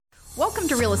Welcome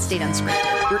to Real Estate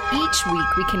Unscripted, where each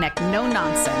week we connect no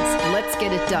nonsense, let's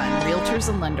get it done realtors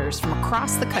and lenders from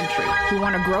across the country who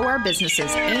want to grow our businesses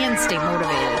and stay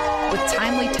motivated with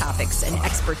timely topics and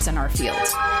experts in our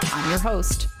fields. I'm your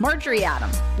host, Marjorie Adam.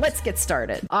 Let's get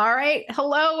started. All right.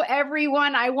 Hello,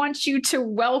 everyone. I want you to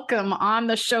welcome on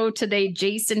the show today,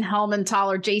 Jason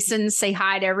Helmentaler. Jason, say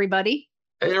hi to everybody.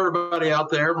 Hey, everybody out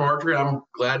there. Marjorie, I'm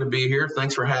glad to be here.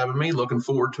 Thanks for having me. Looking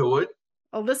forward to it.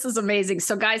 Oh, this is amazing.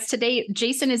 So guys, today,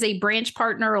 Jason is a branch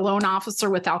partner, a loan officer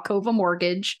with Alcova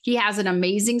Mortgage. He has an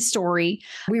amazing story.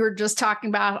 We were just talking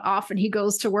about how often he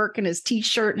goes to work in his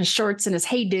t-shirt and his shorts and his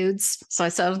hey dudes. So I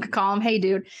said, I was going to call him hey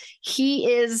dude.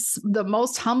 He is the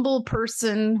most humble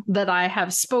person that I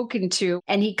have spoken to.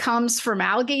 And he comes from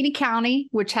Allegheny County,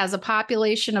 which has a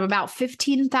population of about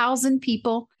 15,000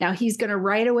 people. Now he's going to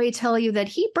right away tell you that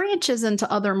he branches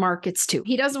into other markets too.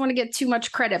 He doesn't want to get too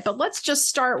much credit, but let's just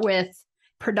start with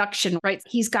production, right?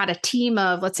 He's got a team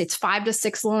of, let's say it's 5 to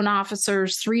 6 loan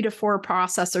officers, 3 to 4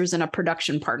 processors, and a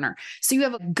production partner. So you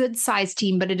have a good sized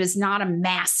team, but it is not a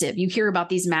massive. You hear about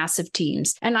these massive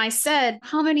teams. And I said,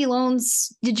 how many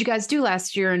loans did you guys do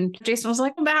last year? And Jason was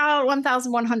like, about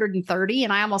 1,130.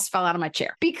 And I almost fell out of my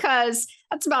chair because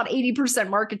that's about 80%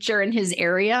 market share in his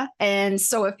area. And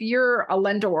so if you're a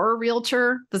lender or a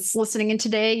realtor that's listening in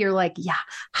today, you're like, yeah,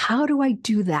 how do I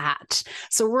do that?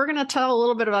 So we're going to tell a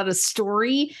little bit about his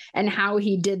story and how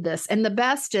he did this. And the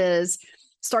best is,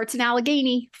 starts in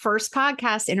Allegheny. First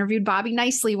podcast, interviewed Bobby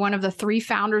Nicely, one of the 3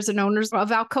 founders and owners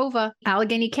of Alcova,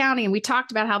 Allegheny County. And we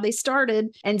talked about how they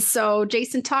started. And so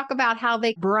Jason, talk about how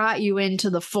they brought you into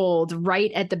the fold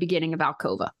right at the beginning of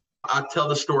Alcova. I tell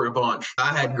the story a bunch.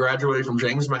 I had graduated from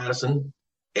James Madison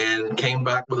and came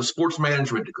back with a sports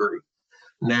management degree.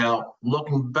 Now,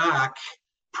 looking back,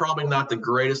 probably not the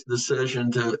greatest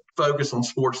decision to focus on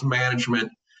sports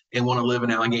management and want to live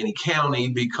in Allegheny County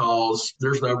because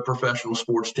there's no professional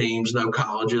sports teams, no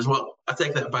colleges. Well, I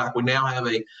take that back. We now have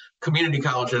a community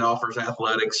college that offers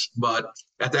athletics, but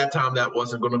at that time, that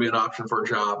wasn't going to be an option for a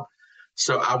job.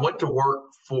 So I went to work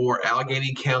for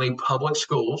Allegheny County Public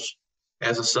Schools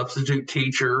as a substitute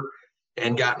teacher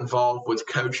and got involved with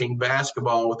coaching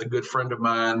basketball with a good friend of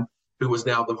mine who was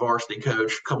now the varsity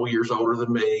coach, a couple years older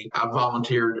than me. I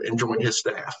volunteered and joined his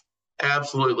staff.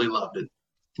 Absolutely loved it.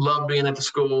 Loved being at the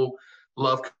school,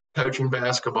 loved coaching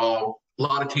basketball. A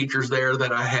lot of teachers there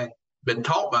that I had been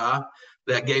taught by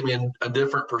that gave me a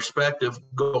different perspective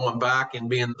going back and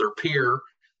being their peer.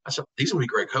 I said, these would be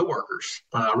great coworkers.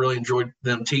 I really enjoyed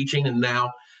them teaching and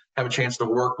now have a chance to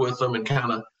work with them and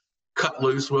kind of cut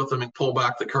loose with them and pull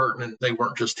back the curtain. And they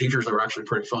weren't just teachers, they were actually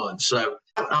pretty fun. So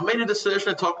I made a decision.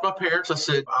 I talked to my parents. I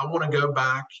said, I want to go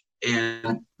back.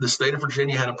 And the state of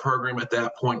Virginia had a program at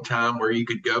that point in time where you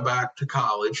could go back to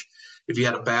college if you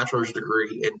had a bachelor's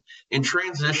degree and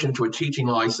transition to a teaching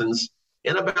license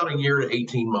in about a year to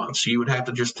 18 months. You would have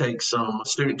to just take some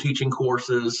student teaching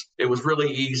courses. It was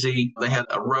really easy. They had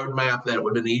a roadmap that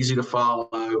would have been easy to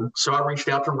follow. So I reached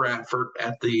out to Radford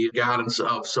at the guidance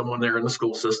of someone there in the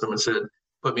school system and said,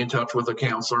 put me in touch with a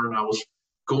counselor. And I was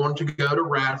going to go to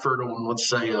Radford on, let's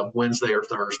say, a Wednesday or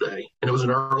Thursday. And it was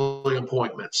an early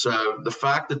appointment. So the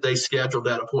fact that they scheduled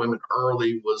that appointment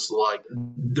early was like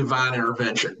divine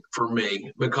intervention for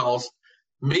me, because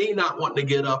me not wanting to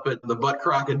get up at the butt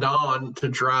crack of dawn to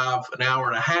drive an hour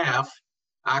and a half,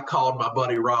 I called my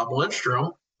buddy Rob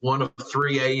Lindstrom, 1 of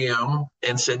 3 a.m.,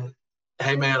 and said,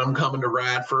 hey, man, I'm coming to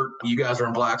Radford. You guys are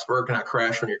in Blacksburg. Can I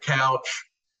crash on your couch?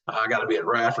 I got to be at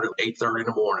Radford at 8:30 in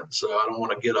the morning, so I don't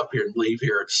want to get up here and leave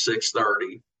here at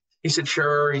 6:30. He said,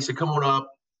 sure. He said, come on up.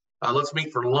 Let's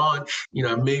meet for lunch. You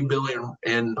know, me, Billy,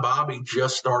 and Bobby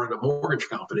just started a mortgage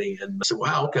company. And I said,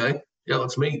 wow, okay. Yeah,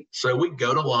 let's meet. So we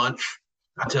go to lunch.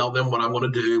 I tell them what I'm going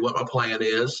to do, what my plan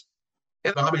is.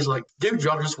 And Bobby's like, dude,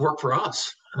 y'all just work for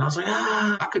us. And I was like,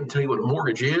 I couldn't tell you what a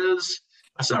mortgage is.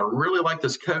 I said, I really like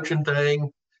this coaching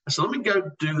thing. I said, let me go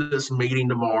do this meeting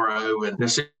tomorrow and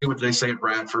see what they say at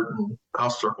Radford, and I'll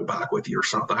circle back with you or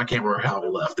something. I can't remember how we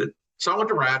left it. So I went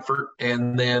to Radford,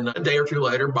 and then a day or two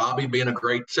later, Bobby, being a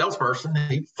great salesperson,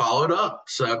 he followed up.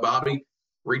 So Bobby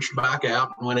reached back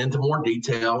out and went into more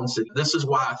detail and said, this is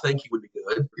why I think you would be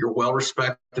good. You're well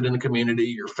respected in the community.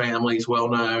 Your family's well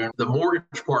known. The mortgage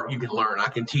part you can learn. I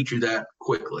can teach you that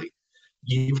quickly.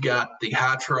 You've got the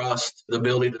high trust, the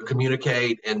ability to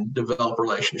communicate and develop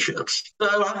relationships.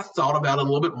 So I thought about it a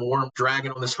little bit more,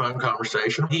 dragging on this phone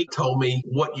conversation. He told me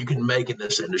what you can make in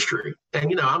this industry.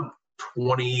 And, you know, I'm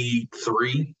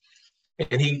 23,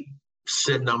 and he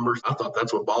said numbers. I thought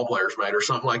that's what ball players made or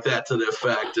something like that to the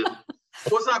effect. And I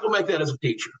was not going to make that as a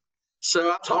teacher.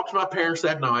 So I talked to my parents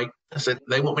that night. I said,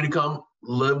 they want me to come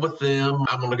live with them.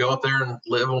 I'm going to go up there and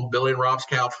live on Billy and Rob's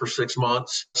couch for 6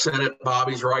 months, sit at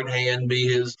Bobby's right hand,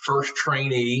 be his first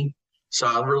trainee. So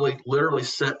I literally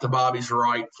sat to Bobby's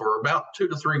right for about 2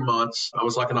 to 3 months. I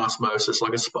was like an osmosis,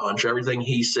 like a sponge. Everything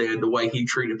he said, the way he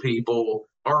treated people,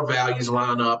 our values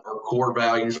line up, our core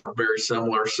values are very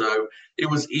similar. So it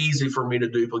was easy for me to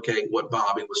duplicate what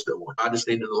Bobby was doing. I just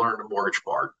needed to learn the mortgage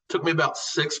part. It took me about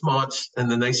 6 months. And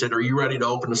then they said, "Are you ready to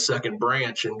open a second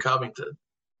branch in Covington?"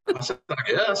 I said, "I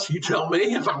guess. You tell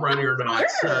me if I'm ready or not."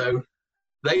 So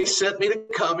they sent me to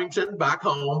Covington, back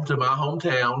home to my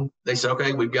hometown. They said,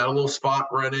 "Okay, we've got a little spot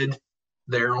rented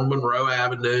there on Monroe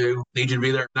Avenue. Need you to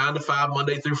be there 9 to 5,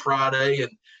 Monday through Friday,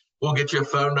 and we'll get you a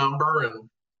phone number and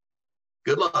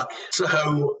good luck."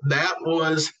 So that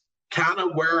was kind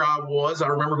of where I was. I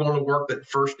remember going to work that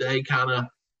first day kind of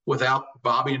without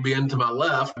Bobby being to my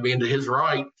left, being to his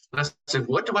right. And I said,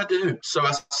 "What do I do?" So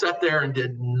I sat there and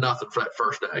did nothing for that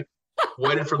first day.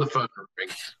 Waited for the phone to ring.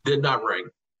 Did not ring.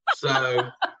 So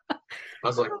I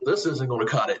was like, this isn't going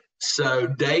to cut it. So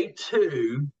day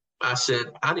 2, I said,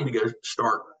 I need to go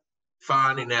start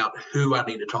finding out who I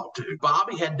need to talk to.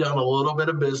 Bobby had done a little bit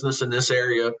of business in this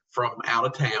area from out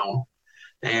of town.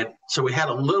 And so we had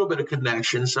a little bit of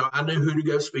connection. So I knew who to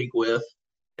go speak with.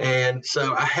 And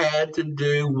so I had to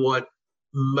do what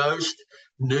most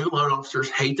new loan officers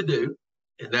hate to do.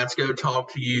 And that's go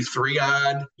talk to you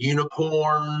 3-eyed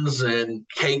unicorns and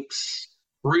capes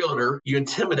realtor. You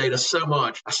intimidate us so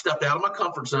much. I stepped out of my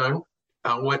comfort zone.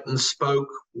 I went and spoke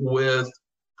with,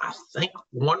 I think,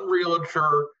 1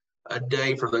 realtor a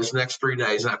day for those next 3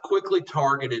 days. And I quickly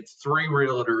targeted 3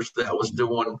 realtors that was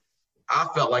doing, I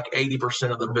felt like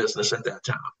 80% of the business at that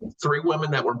time. 3 women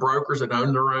that were brokers that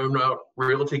owned their own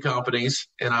realty companies.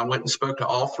 And I went and spoke to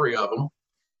all 3 of them.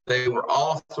 They were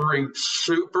all 3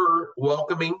 super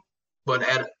welcoming, but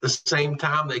at the same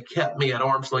time, they kept me at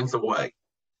arm's length away,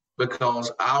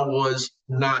 because I was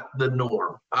not the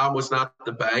norm. I was not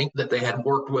the bank that they had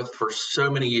worked with for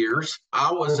so many years.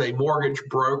 I was a mortgage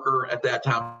broker at that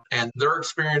time, and their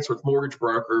experience with mortgage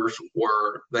brokers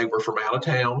they were from out of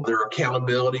town. Their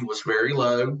accountability was very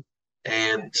low,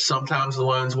 and sometimes the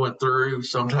loans went through,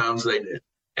 sometimes they didn't.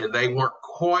 And they weren't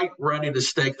quite ready to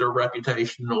stake their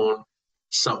reputation on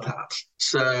sometimes.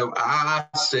 So I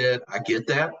said, I get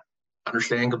that,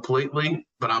 understand completely,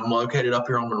 but I'm located up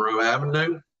here on Monroe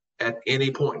Avenue. At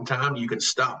any point in time, you can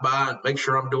stop by and make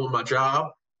sure I'm doing my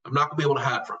job. I'm not going to be able to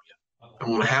hide from you. I'm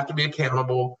going to have to be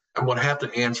accountable. I'm going to have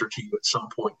to answer to you at some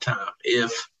point in time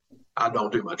if I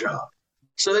don't do my job.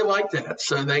 So they liked that.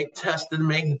 So they tested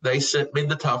me. They sent me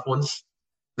the tough ones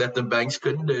that the banks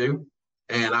couldn't do.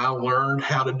 And I learned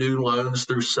how to do loans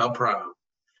through subprime,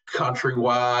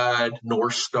 Countrywide,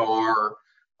 North Star,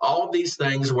 all of these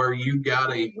things where you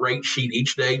got a rate sheet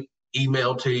each day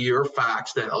emailed to you or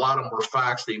faxed. That a lot of them were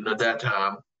faxed even at that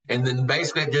time. And then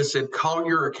basically it just said, call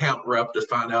your account rep to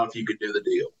find out if you could do the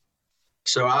deal.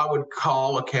 So I would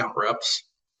call account reps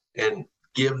and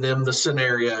give them the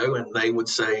scenario, and they would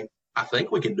say, I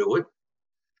think we can do it.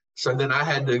 So then I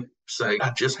had to say,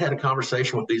 I just had a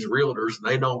conversation with these realtors, and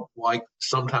they don't like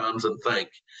sometimes and think.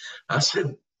 I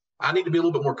said, I need to be a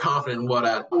little bit more confident in what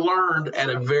I learned at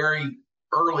a very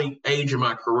early age in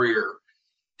my career.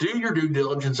 Do your due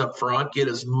diligence up front, get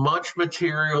as much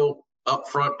material up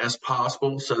front as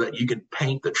possible so that you can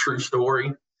paint the true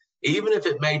story. Even if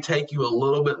it may take you a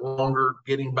little bit longer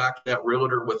getting back to that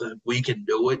realtor with a we can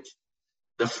do it,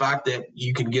 the fact that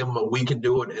you can give them a we can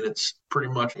do it and it's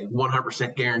pretty much a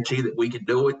 100% guarantee that we can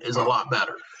do it is a lot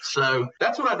better. So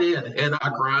that's what I did. And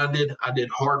I grinded. I did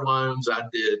hard loans. I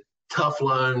did tough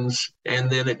loans. And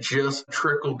then it just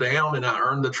trickled down, and I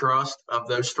earned the trust of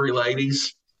those 3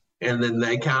 ladies. And then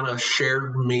they kind of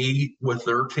shared me with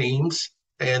their teams.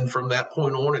 And from that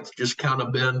point on, it's just kind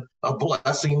of been a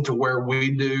blessing to where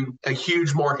we do a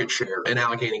huge market share in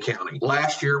Allegheny County.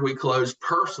 Last year, we closed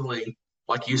personally,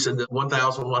 like you said, the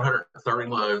 1,130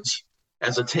 loans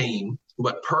as a team.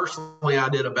 But personally, I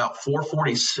did about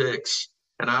 446.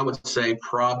 And I would say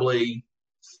probably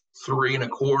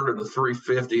 325 to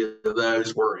 350 of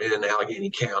those were in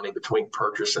Allegheny County between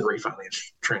purchase and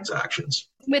refinance transactions.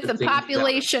 With a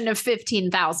population of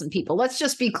 15,000 people. Let's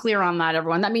just be clear on that,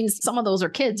 everyone. That means some of those are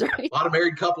kids, right? A lot of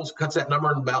married couples cuts that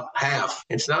number in about half.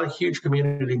 It's not a huge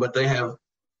community, but they have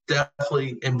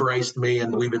definitely embraced me,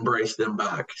 and we've embraced them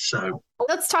back. So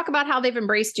Let's talk about how they've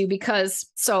embraced you, because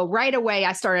so right away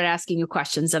I started asking you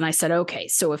questions and I said, okay,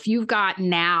 so if you've got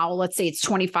now, let's say it's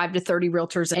 25 to 30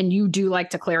 realtors, and you do like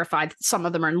to clarify some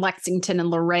of them are in Lexington and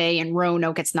Luray and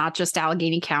Roanoke. It's not just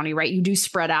Allegheny County, right? You do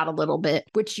spread out a little bit,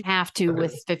 which you have to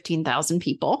with 15,000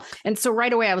 people. And so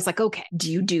right away I was like, okay,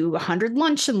 do you do 100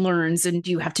 lunch and learns? And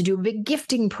do you have to do big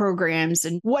gifting programs?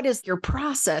 And what is your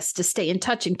process to stay in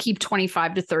touch and keep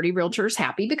 25 to 30 realtors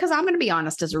happy? Because I'm going to be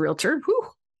honest, as a realtor,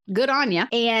 good on you.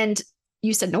 And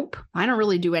you said, nope, I don't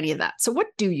really do any of that. So what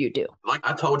do you do? Like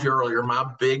I told you earlier, my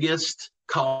biggest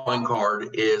calling card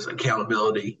is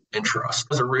accountability and trust.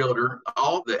 As a realtor,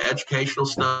 all the educational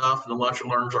stuff and the lunch and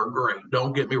learns are great.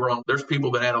 Don't get me wrong. There's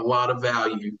people that add a lot of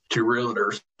value to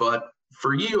realtors. But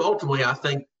for you, ultimately, I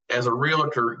think as a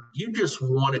realtor, you just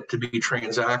want it to be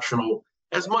transactional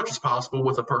as much as possible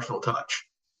with a personal touch.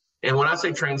 And when I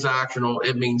say transactional,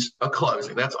 it means a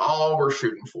closing. That's all we're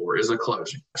shooting for, is a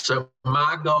closing. So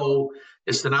my goal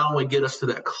is to not only get us to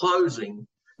that closing,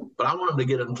 but I want them to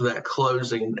get them to that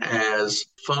closing as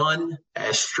fun,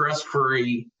 as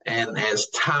stress-free, and as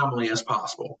timely as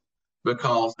possible,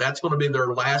 because that's going to be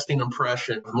their lasting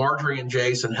impression. Marjorie and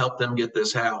Jason helped them get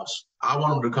this house. I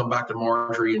want them to come back to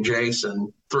Marjorie and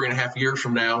Jason 3.5 years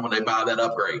from now when they buy that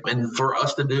upgrade. And for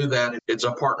us to do that, it's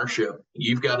a partnership.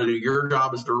 You've got to do your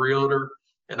job as the realtor,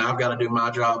 and I've got to do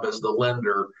my job as the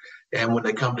lender. And when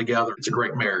they come together, it's a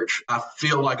great marriage. I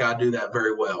feel like I do that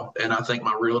very well. And I think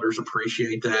my realtors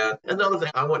appreciate that. Another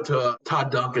thing, I went to Todd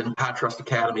Duncan High Trust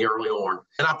Academy early on,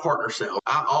 and I partner sell.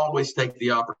 I always take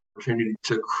the opportunity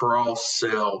to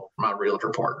cross-sell my realtor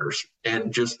partners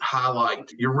and just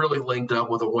highlight, you're really linked up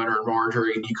with a winner in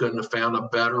Marjorie. You couldn't have found a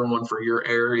better one for your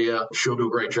area. She'll do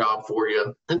a great job for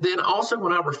you. And then also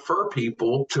when I refer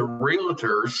people to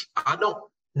realtors, I don't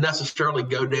necessarily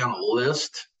go down a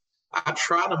list. I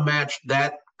try to match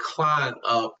that client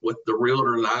up with the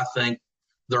realtor that I think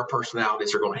their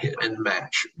personalities are going to hit and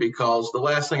match, because the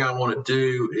last thing I want to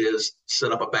do is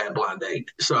set up a bad blind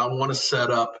date. So I want to set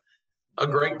up a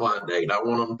great blind date. I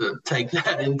want them to take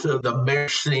that into the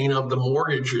marriage scene of the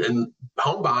mortgage and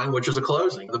home buying, which is a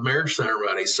closing, the marriage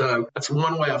ceremony. So that's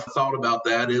one way I've thought about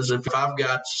that, is if I've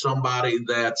got somebody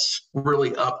that's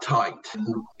really uptight,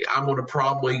 I'm going to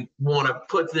probably want to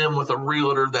put them with a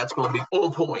realtor that's going to be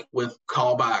on point with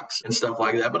callbacks and stuff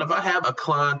like that. But if I have a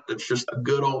client that's just a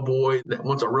good old boy that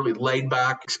wants a really laid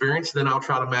back experience, then I'll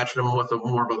try to match them with a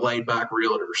more of a laid back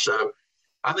realtor. So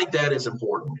I think that is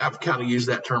important. I've kind of used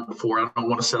that term before. I don't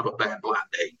want to set up a bad blind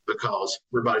date because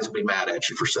everybody's going to be mad at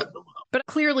you for setting them up. But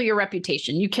clearly your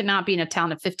reputation, you cannot be in a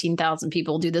town of 15,000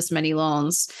 people, do this many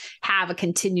loans, have a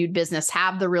continued business,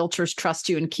 have the realtors trust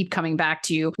you and keep coming back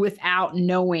to you without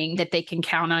knowing that they can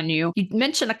count on you. You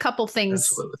mentioned a couple things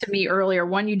to me earlier.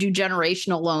 One, you do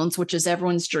generational loans, which is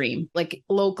everyone's dream. Like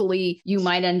locally, you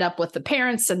might end up with the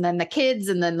parents and then the kids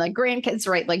and then the grandkids,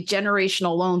 right? Like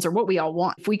generational loans are what we all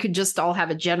want. If we could just all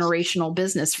have a generational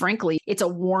business, frankly, it's a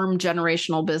warm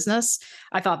generational business.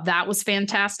 I thought that was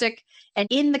fantastic. And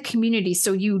in the community,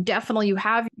 so you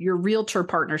have your realtor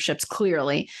partnerships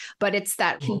clearly, but it's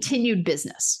that continued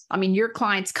business. I mean, your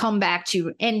clients come back to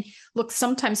you and look,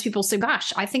 sometimes people say,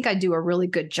 gosh, I think I do a really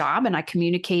good job and I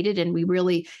communicated and we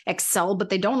really excel, but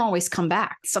they don't always come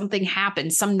back. Something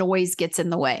happens, some noise gets in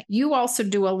the way. You also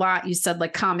do a lot, you said,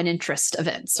 like common interest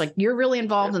events. Like you're really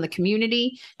involved in the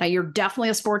community. Now you're definitely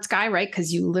a sports guy, right?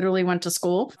 Because you literally went to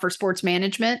school for sports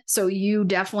management. So you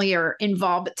definitely are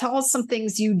involved. But tell us some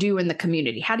things you do in the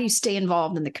community. How do you stay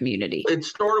involved in the community? It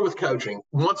started with coaching.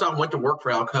 Once I went to work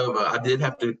for Alcoa, I did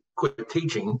have to quit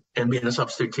teaching and being a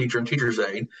substitute teacher and teacher's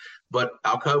aide, but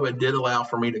Alcoa did allow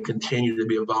for me to continue to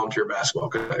be a volunteer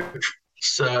basketball coach.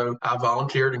 So I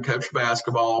volunteered and coached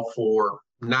basketball for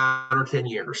 9 or 10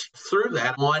 years. Through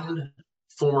that, one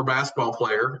former basketball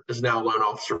player is now a loan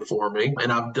officer for me,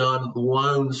 and I've done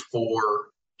loans for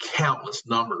countless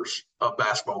numbers of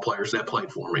basketball players that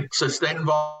played for me. So staying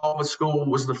involved with school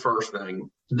was the first thing.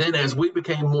 Then as we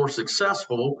became more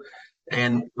successful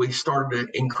and we started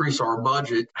to increase our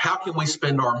budget, how can we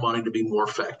spend our money to be more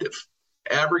effective?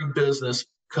 Every business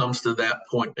comes to that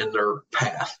point in their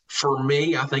path. For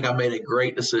me, I think I made a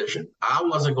great decision. I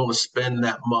wasn't going to spend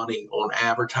that money on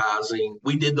advertising.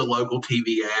 We did the local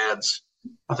TV ads.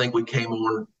 I think we came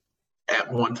on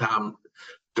at one time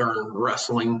during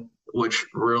wrestling, which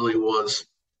really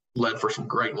led for some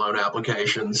great loan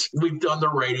applications. We've done the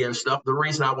radio stuff. The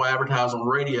reason I advertise on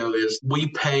radio is we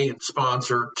pay and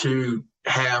sponsor to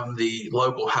have the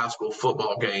local high school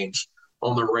football games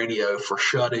on the radio for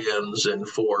shut-ins and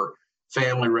for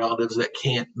family relatives that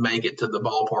can't make it to the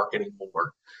ballpark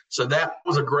anymore. So that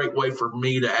was a great way for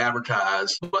me to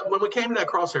advertise. But when we came to that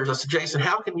crosshairs, I said, Jason,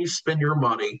 how can you spend your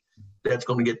money that's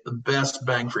going to get the best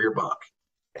bang for your buck?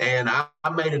 And I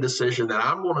made a decision that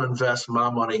I'm going to invest my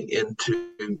money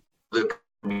into the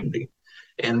community.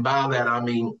 And by that, I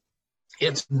mean,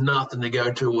 it's nothing to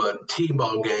go to a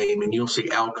T-ball game and you'll see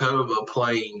Alcoa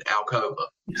playing Alcoa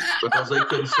because they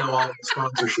couldn't sell all the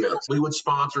sponsorships. We would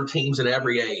sponsor teams at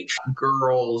every age,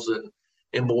 girls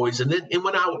and boys. And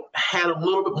when I had a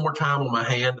little bit more time on my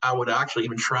hand, I would actually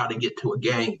even try to get to a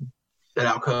game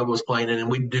that Alcoa was playing in, and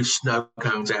we'd do snow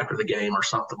cones after the game or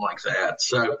something like that.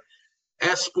 So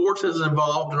as sports has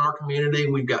evolved in our community,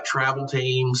 we've got travel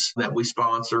teams that we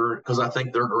sponsor because I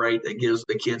think they're great. It gives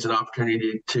the kids an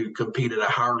opportunity to compete at a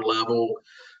higher level,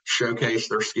 showcase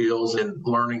their skills and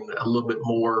learning a little bit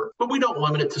more. But we don't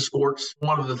limit it to sports.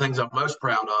 One of the things I'm most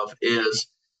proud of is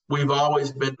we've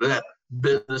always been that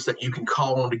business that you can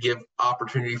call on to give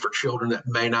opportunity for children that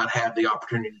may not have the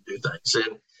opportunity to do things.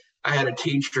 And I had a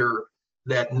teacher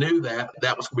that knew that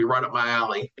was going to be right up my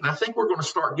alley. And I think we're going to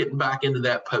start getting back into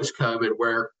that post-COVID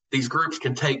where these groups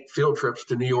can take field trips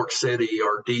to New York City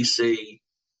or DC.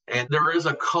 And there is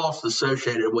a cost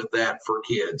associated with that for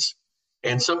kids.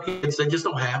 And some kids, they just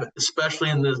don't have it,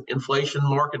 especially in the inflation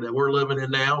market that we're living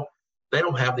in now. They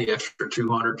don't have the extra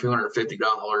 $200,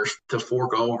 $250 to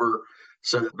fork over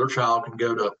so that their child can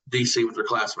go to DC with their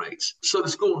classmates. So the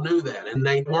school knew that, and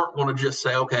they weren't going to just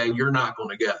say, okay, you're not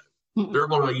going to go. They're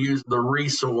going to use the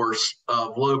resource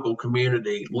of local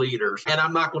community leaders. And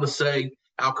I'm not going to say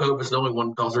Alcoa is the only one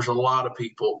because there's a lot of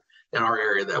people in our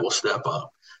area that will step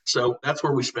up. So that's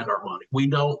where we spend our money. We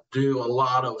don't do a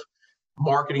lot of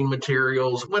marketing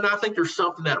materials. When I think there's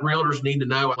something that realtors need to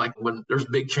know, like when there's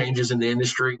big changes in the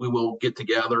industry, we will get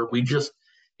together. We just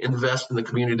invest in the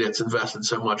community that's invested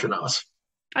so much in us.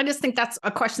 I just think that's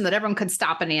a question that everyone could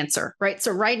stop and answer, right?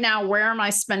 So right now, where am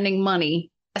I spending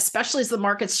money? Especially as the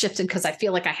market's shifting, because I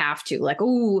feel like I have to, like,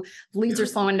 ooh, leads are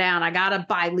slowing down. I got to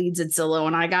buy leads at Zillow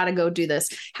and I got to go do this.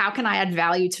 How can I add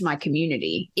value to my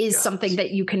community is something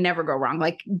that you can never go wrong.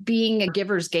 Like being a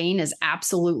giver's gain is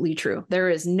absolutely true. There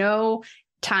is no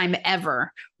time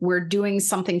ever where doing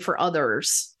something for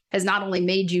others has not only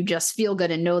made you just feel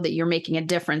good and know that you're making a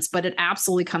difference, but it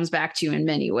absolutely comes back to you in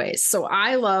many ways. So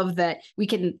I love that we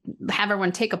can have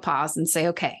everyone take a pause and say,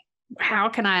 okay, how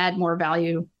can I add more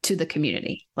value to the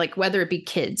community? Like whether it be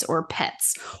kids or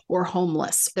pets or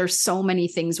homeless, there's so many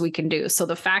things we can do. So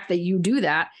the fact that you do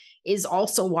that is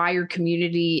also why your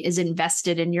community is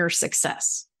invested in your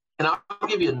success. And I'll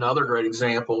give you another great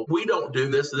example. We don't do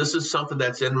this. This is something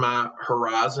that's in my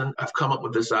horizon. I've come up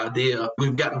with this idea.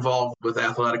 We've got involved with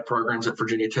athletic programs at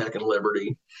Virginia Tech and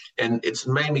Liberty. And it's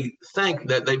made me think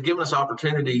that they've given us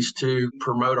opportunities to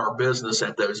promote our business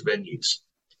at those venues.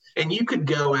 And you could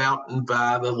go out and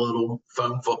buy the little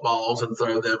foam footballs and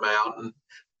throw them out, and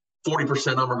 40%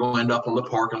 of them are going to end up on the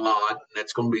parking lot, and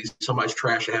that's going to be somebody's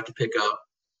trash they have to pick up.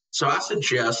 So I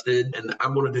suggested, and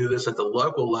I'm going to do this at the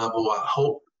local level, I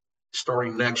hope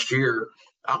starting next year,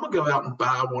 I'm going to go out and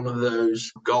buy one of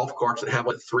those golf carts that have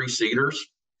like 3-seaters,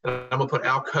 and I'm going to put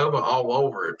Alcoa all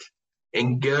over it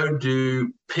and go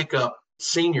do pick up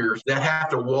seniors that have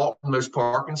to walk from those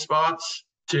parking spots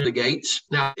to the gates.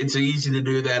 Now, it's easy to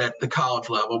do that at the college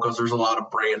level because there's a lot of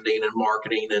branding and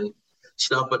marketing and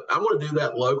stuff, but I want to do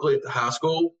that locally at the high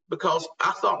school because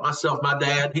I thought myself, my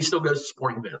dad, he still goes to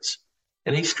sporting events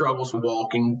and he struggles with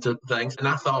walking to things. And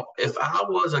I thought if I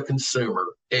was a consumer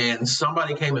and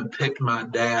somebody came and picked my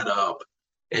dad up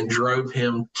and drove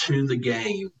him to the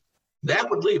game, that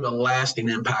would leave a lasting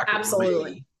impact on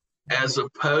me, as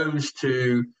opposed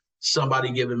to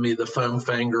somebody giving me the foam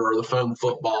finger or the foam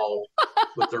football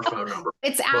with their phone number.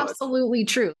 It's absolutely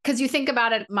true. Because you think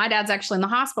about it, my dad's actually in the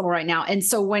hospital right now. And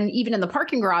so when even in the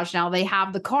parking garage now, they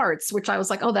have the carts, which I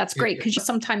was like, oh, that's great. Because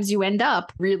sometimes you end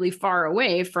up really far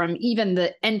away from even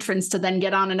the entrance to then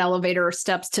get on an elevator or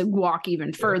steps to walk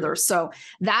even further. So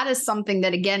that is something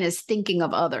that, again, is thinking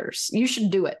of others. You should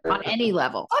do it on any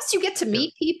level. Plus, you get to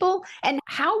meet people. And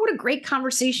what a great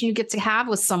conversation you get to have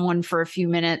with someone for a few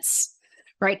minutes.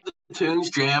 Right. The tunes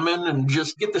jamming and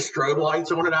just get the strobe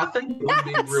lights on it. I think it would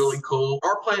be really cool.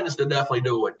 Our plan is to definitely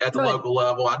do it at the local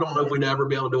level. I don't know if we'd ever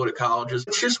be able to do it at colleges.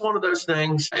 It's just one of those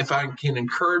things. If I can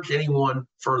encourage anyone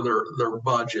for their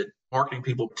budget, marketing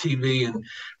people, TV and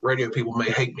radio people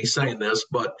may hate me saying this,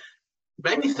 but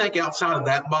maybe think outside of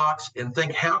that box and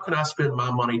think, how can I spend my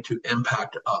money to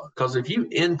impact others? Because if you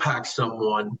impact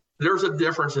someone, there's a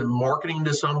difference in marketing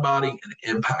to somebody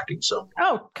and impacting someone.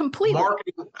 Oh, completely.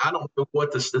 Marketing, I don't know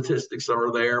what the statistics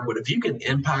are there, but if you can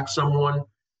impact someone,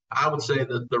 I would say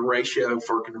that the ratio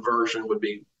for conversion would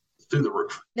be through the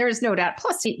roof. There is no doubt.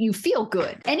 Plus, you feel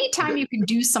good. Anytime you can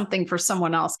do something for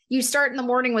someone else, you start in the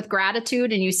morning with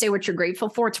gratitude and you say what you're grateful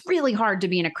for. It's really hard to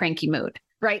be in a cranky mood,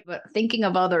 right? But thinking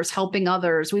of others, helping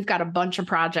others. We've got a bunch of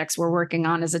projects we're working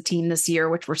on as a team this year,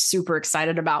 which we're super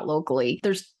excited about locally.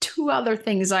 There's two other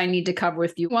things I need to cover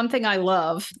with you. One thing I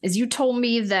love is you told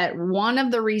me that one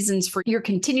of the reasons for your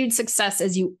continued success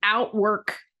is you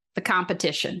outwork the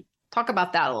competition. Talk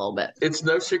about that a little bit. It's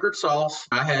no secret sauce.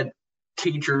 I had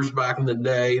teachers back in the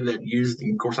day that used,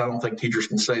 of course, I don't think teachers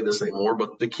can say this anymore,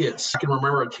 but the KISS. I can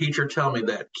remember a teacher tell me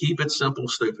that. Keep it simple,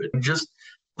 stupid. Just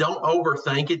don't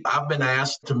overthink it. I've been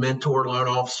asked to mentor loan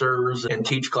officers and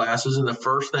teach classes, and the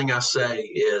first thing I say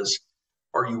is,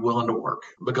 are you willing to work?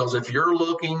 Because if you're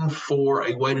looking for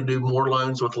a way to do more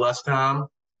loans with less time,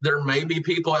 there may be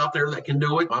people out there that can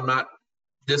do it. I'm not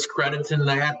discrediting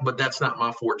that, but that's not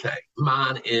my forte.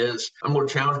 Mine is I'm going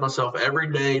to challenge myself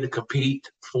every day to compete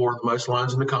for the most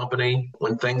loans in the company.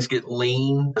 When things get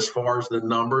lean as far as the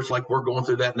numbers, like we're going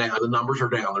through that now, the numbers are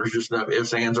down. There's just no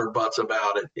ifs, ands, or buts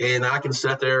about it. And I can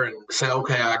sit there and say,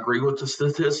 okay, I agree with the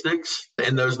statistics,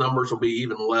 and those numbers will be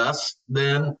even less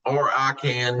then, or I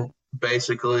can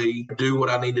basically do what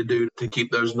I need to do to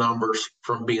keep those numbers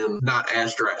from being not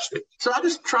as drastic. So I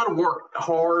just try to work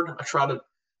hard. I try to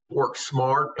work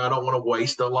smart. I don't want to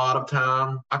waste a lot of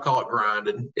time. I call it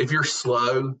grinding. If you're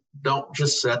slow, don't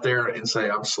just sit there and say,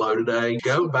 I'm slow today.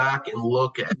 Go back and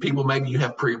look at people maybe you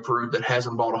have pre-approved that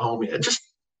hasn't bought a home yet. Just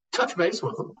touch base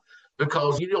with them,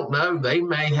 because you don't know. They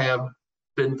may have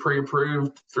been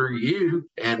pre-approved through you,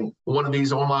 and one of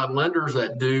these online lenders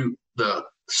that do the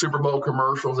Super Bowl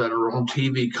commercials that are on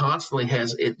TV constantly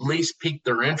has at least piqued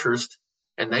their interest,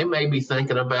 and they may be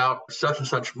thinking about such and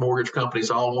such mortgage companies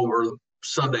all over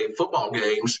Sunday football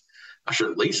games. I should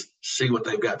at least see what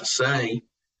they've got to say.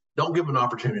 Don't give them an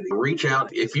opportunity. Reach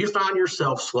out. If you find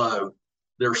yourself slow,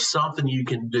 there's something you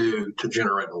can do to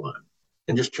generate a loan.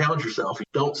 And just challenge yourself.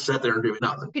 Don't sit there and do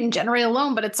nothing. You can generate a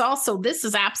loan, but it's also, this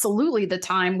is absolutely the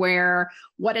time where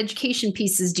what education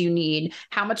pieces do you need?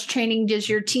 How much training does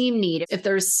your team need? If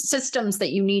there's systems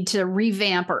that you need to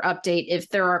revamp or update, if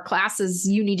there are classes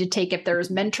you need to take, if there's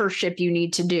mentorship you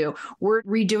need to do, we're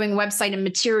redoing website and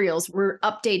materials. We're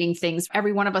updating things.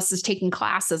 Every one of us is taking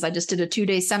classes. I just did a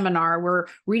 2-day seminar. We're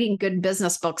reading good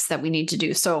business books that we need to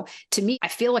do. So to me, I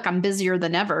feel like I'm busier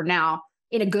than ever now.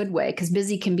 In a good way, because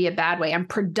busy can be a bad way. I'm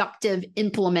productive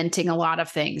implementing a lot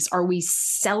of things. Are we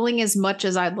selling as much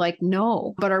as I'd like?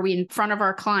 No. But are we in front of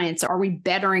our clients? Are we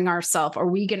bettering ourselves? Are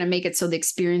we going to make it so the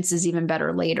experience is even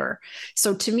better later?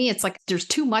 So to me, it's like there's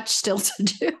too much still to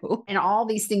do, and all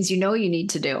these things you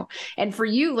need to do. And for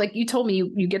you, like you told me,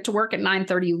 you get to work at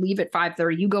 9:30, you leave at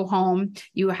 5:30, you go home,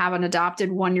 you have an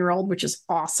adopted 1-year-old, which is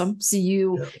awesome. So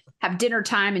you have dinner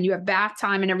time and you have bath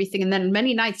time and everything. And then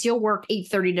many nights you'll work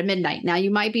 8:30 to midnight. Now you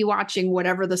might be watching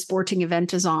whatever the sporting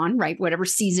event is on, right? Whatever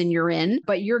season you're in,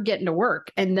 but you're getting to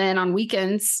work. And then on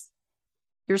weekends,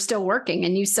 you're still working.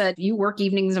 And you said you work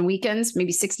evenings and weekends,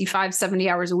 maybe 65, 70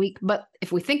 hours a week. But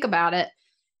if we think about it,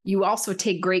 you also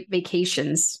take great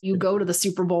vacations. You go to the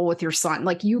Super Bowl with your son.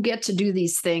 Like you get to do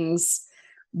these things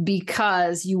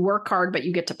because you work hard, but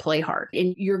you get to play hard,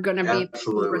 and you're going to be able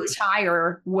to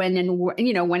retire when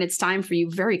it's time for you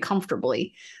very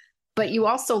comfortably. But you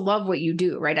also love what you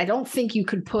do, right? I don't think you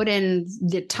could put in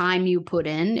the time you put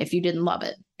in if you didn't love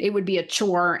it. It would be a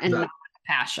chore and not a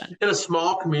passion. In a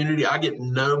small community, I get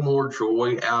no more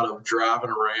joy out of driving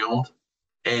around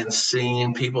and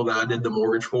seeing people that I did the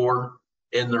mortgage for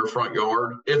in their front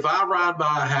yard. If I ride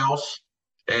by a house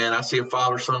and I see a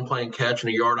father-son playing catch in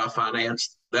a yard I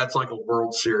financed, that's like a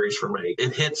World Series for me.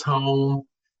 It hits home.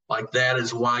 Like that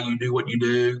is why you do what you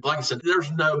do. Like I said, there's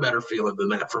no better feeling than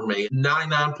that for me.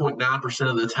 99.9%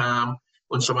 of the time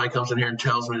when somebody comes in here and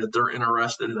tells me that they're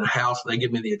interested in a house and they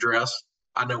give me the address,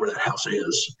 I know where that house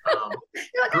is.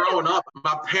 Growing up,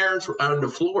 my parents owned the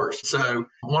floors. So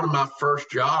one of my first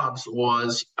jobs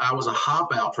was I was a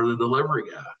hop out for the delivery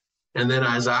guy. And then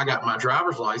as I got my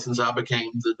driver's license, I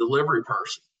became the delivery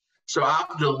person. So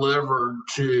I've delivered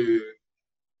to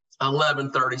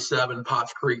 1137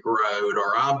 Potts Creek Road,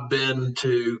 or I've been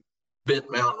to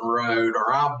Bent Mountain Road,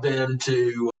 or I've been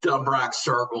to Dumbrack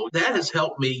Circle. That has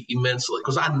helped me immensely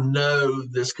because I know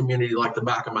this community like the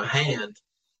back of my hand.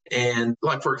 And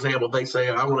like, for example, they say,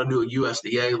 I want to do a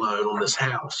USDA loan on this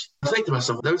house. I think to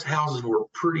myself, those houses were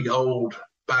pretty old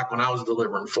back when I was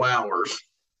delivering flowers.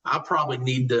 I probably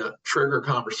need to trigger a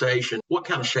conversation. What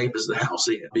kind of shape is the house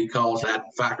in? Because that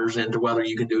factors into whether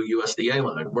you can do a USDA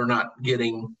loan. We're not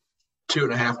getting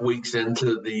 2.5 weeks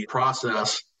into the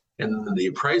process, and the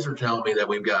appraiser telling me that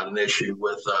we've got an issue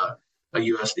with a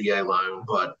USDA loan,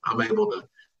 but I'm able to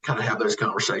kind of have those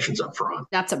conversations up front.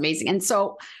 That's amazing. And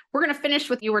so we're going to finish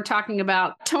with, you were talking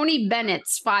about Tony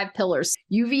Bennett's 5 pillars.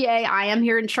 UVA, I am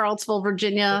here in Charlottesville,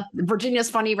 Virginia. Virginia's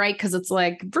funny, right? Because it's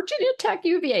like Virginia Tech,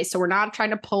 UVA. So we're not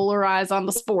trying to polarize on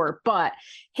the sport, but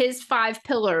his 5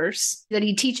 pillars that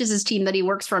he teaches his team that he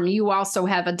works from, you also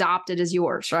have adopted as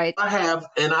yours, right? I have,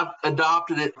 and I've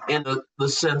adopted it in the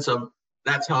sense of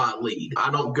that's how I lead.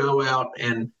 I don't go out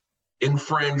and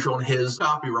infringe on his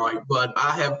copyright, but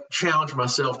I have challenged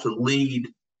myself to lead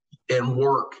and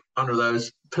work under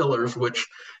those pillars, which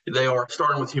they are,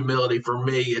 starting with humility. For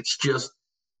me, it's just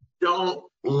don't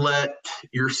let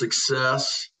your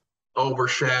success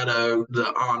overshadow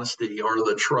the honesty or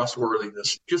the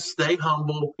trustworthiness. Just stay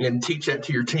humble and teach that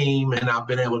to your team. And I've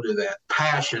been able to do that.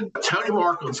 Passion. Tony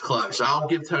Markland's close. I'll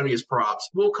give Tony his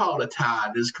props. We'll call it a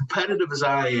tie. As competitive as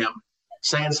I am,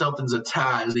 saying something's a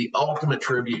tie is the ultimate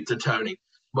tribute to Tony.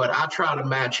 But I try to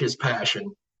match his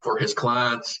passion for his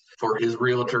clients, for his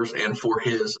realtors, and for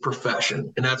his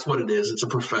profession. And that's what it is. It's a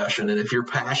profession. And if you're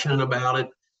passionate about it,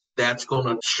 that's going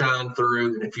to shine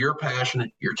through. And if you're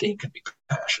passionate, your team can be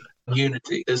passionate.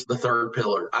 Unity is the 3rd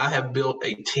pillar. I have built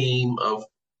a team of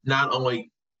not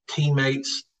only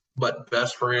teammates, but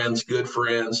best friends, good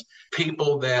friends,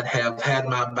 people that have had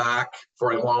my back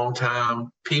for a long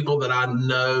time, people that I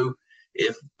know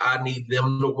if I need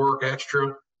them to work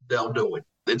extra, they'll do it.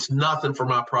 It's nothing for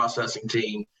my processing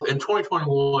team. In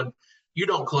 2021, you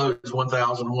don't close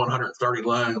 1,130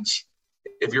 loans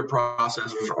if your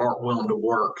processors aren't willing to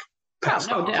work past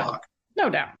 5 o'clock. No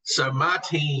doubt. So my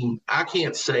team, I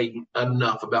can't say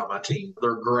enough about my team.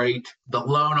 They're great. The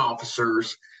loan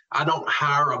officers, I don't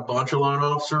hire a bunch of loan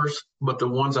officers, but the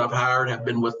ones I've hired have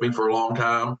been with me for a long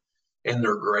time. And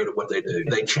they're great at what they do.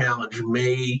 They challenge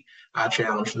me. I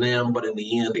challenge them. But in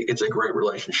the end, it's a great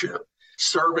relationship.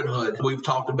 Servanthood. We've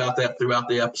talked about that throughout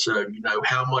the episode. You know,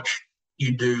 how much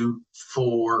you do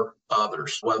for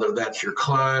others, whether that's your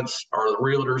clients or the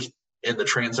realtors in the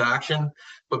transaction.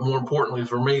 But more importantly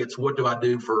for me, it's what do I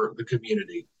do for the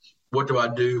community? What do I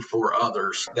do for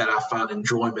others that I find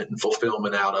enjoyment and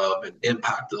fulfillment out of and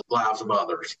impact the lives of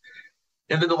others?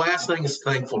 And then the last thing is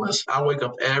thankfulness. I wake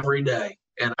up every day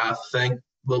and I thank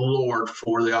the Lord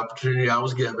for the opportunity I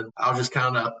was given. I was just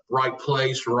kind of right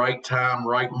place, right time,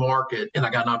 right market, and I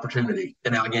got an opportunity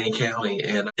in Allegheny County.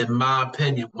 And in my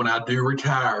opinion, when I do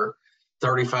retire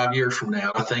 35 years from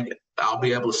now, I think I'll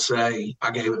be able to say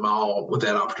I gave it my all with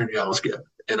that opportunity I was given.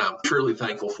 And I'm truly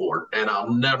thankful for it. And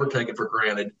I'll never take it for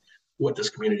granted what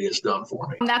this community has done for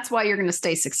me. And that's why you're going to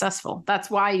stay successful. That's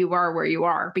why you are where you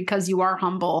are, because you are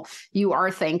humble, you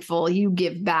are thankful, you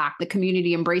give back. The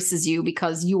community embraces you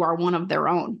because you are one of their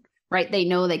own, right? They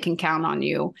know they can count on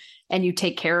you and you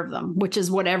take care of them, which is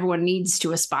what everyone needs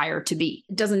to aspire to be.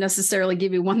 It doesn't necessarily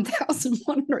give you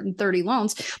 1,130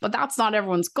 loans, but that's not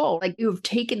everyone's goal. Like, you have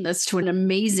taken this to an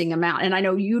amazing amount. And I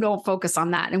know you don't focus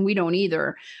on that, and we don't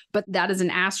either, but that is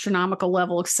an astronomical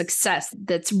level of success.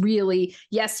 That's really,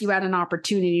 yes, you had an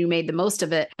opportunity, you made the most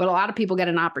of it, but a lot of people get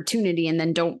an opportunity and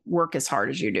then don't work as hard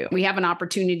as you do. We have an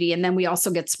opportunity and then we also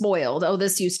get spoiled. Oh,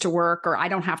 this used to work, or I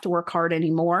don't have to work hard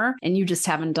anymore. And you just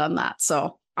haven't done that.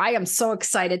 So I am so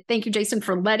excited. Thank you, Jason,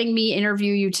 for letting me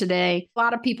interview you today. A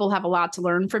lot of people have a lot to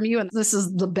learn from you, and this is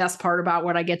the best part about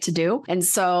what I get to do. And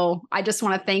so I just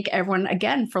want to thank everyone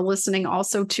again for listening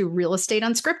also to Real Estate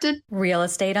Unscripted. Real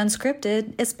Estate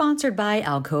Unscripted is sponsored by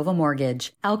Alcova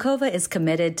Mortgage. Alcova is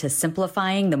committed to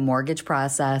simplifying the mortgage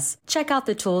process. Check out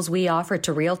the tools we offer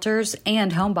to realtors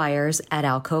and homebuyers at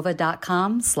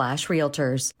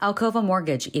alcova.com/realtors. Alcova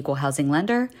Mortgage, Equal Housing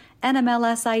Lender,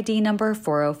 NMLS ID number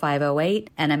 40508,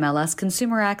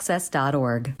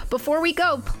 NMLSconsumeraccess.org. Before we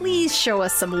go, please show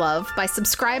us some love by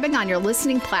subscribing on your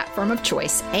listening platform of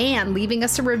choice and leaving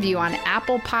us a review on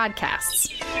Apple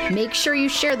Podcasts. Make sure you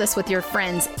share this with your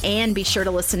friends and be sure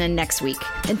to listen in next week.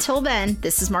 Until then,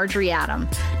 this is Marjorie Adam.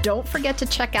 Don't forget to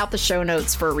check out the show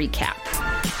notes for a recap.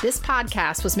 This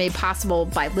podcast was made possible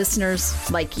by listeners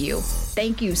like you.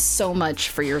 Thank you so much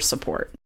for your support.